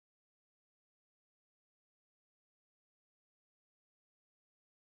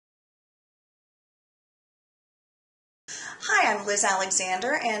I'm Liz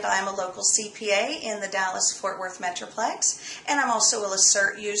Alexander, and I'm a local CPA in the Dallas-Fort Worth Metroplex, and I'm also a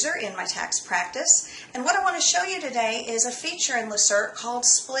Lacerte user in my tax practice. And what I want to show you today is a feature in Lacerte called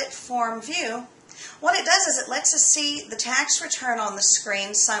Split Form View. What it does is it lets us see the tax return on the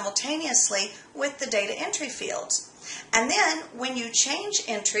screen simultaneously with the data entry fields. And then when you change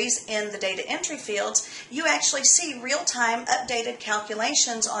entries in the data entry fields, you actually see real-time updated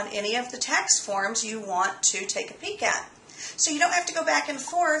calculations on any of the tax forms you want to take a peek at. So you don't have to go back and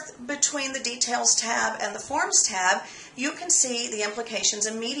forth between the Details tab and the Forms tab. You can see the implications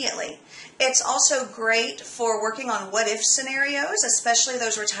immediately. It's also great for working on what-if scenarios, especially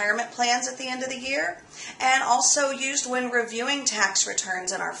those retirement plans at the end of the year, and also used when reviewing tax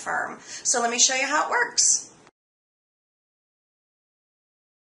returns in our firm. So let me show you how it works.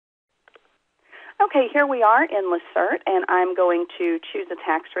 Okay, here we are in Lacerte, and I'm going to choose a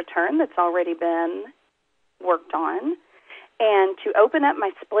tax return that's already been worked on. And to open up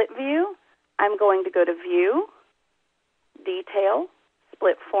my split view, I'm going to go to View, Detail,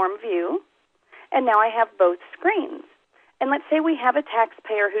 Split Form View, and now I have both screens. And let's say we have a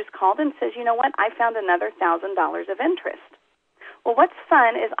taxpayer who's called and says, you know what, I found another $1,000 of interest. Well, what's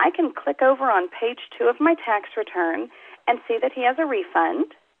fun is I can click over on page 2 of my tax return and see that he has a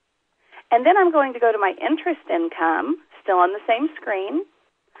refund. And then I'm going to go to my interest income, still on the same screen.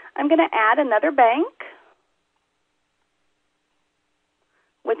 I'm going to add another bank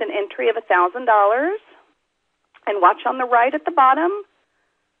with an entry of $1,000. And watch on the right at the bottom,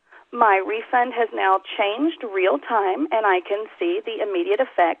 my refund has now changed real time, and I can see the immediate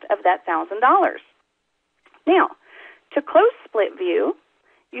effect of that $1,000. Now, to close Split View,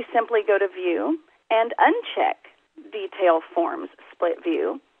 you simply go to View and uncheck Detail Forms Split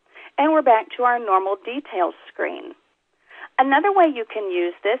View. And we're back to our normal details screen. Another way you can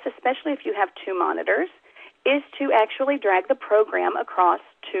use this, especially if you have 2 monitors, is to actually drag the program across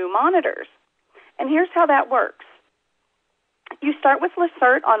 2 monitors. And here's how that works. You start with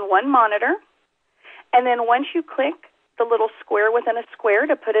Lacerte on one monitor, and then once you click the little square within a square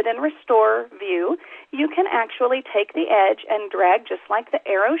to put it in Restore View, you can actually take the edge and drag just like the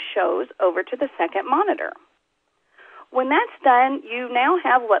arrow shows over to the second monitor. When that's done, you now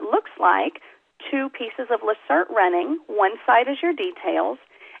have what looks like 2 pieces of Lacerte running. One side is your details,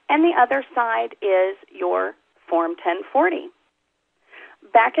 and the other side is your Form 1040.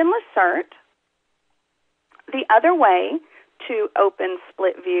 Back in Lacerte, the other way to open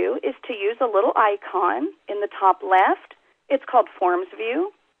Split View is to use a little icon in the top left. It's called Forms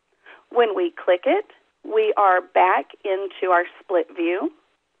View. When we click it, we are back into our Split View.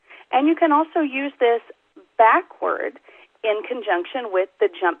 And you can also use this backward in conjunction with the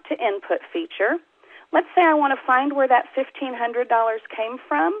Jump to Input feature. Let's say I want to find where that $1,500 came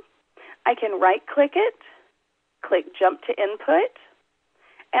from. I can right-click it, click Jump to Input,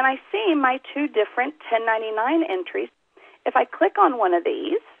 and I see my 2 different 1099 entries. If I click on one of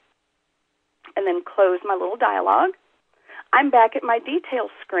these and then close my little dialog, I'm back at my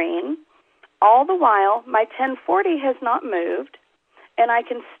details screen. All the while, my 1040 has not moved, and I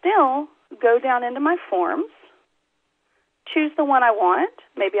can still go down into my forms, choose the one I want,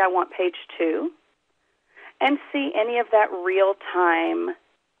 maybe I want page 2, and see any of that real-time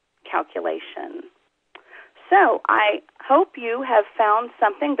calculation. So I hope you have found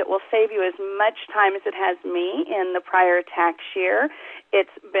something that will save you as much time as it has me in the prior tax year.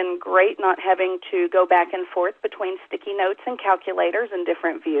 It's been great not having to go back and forth between sticky notes and calculators and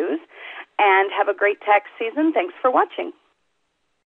different views. And have a great tax season. Thanks for watching.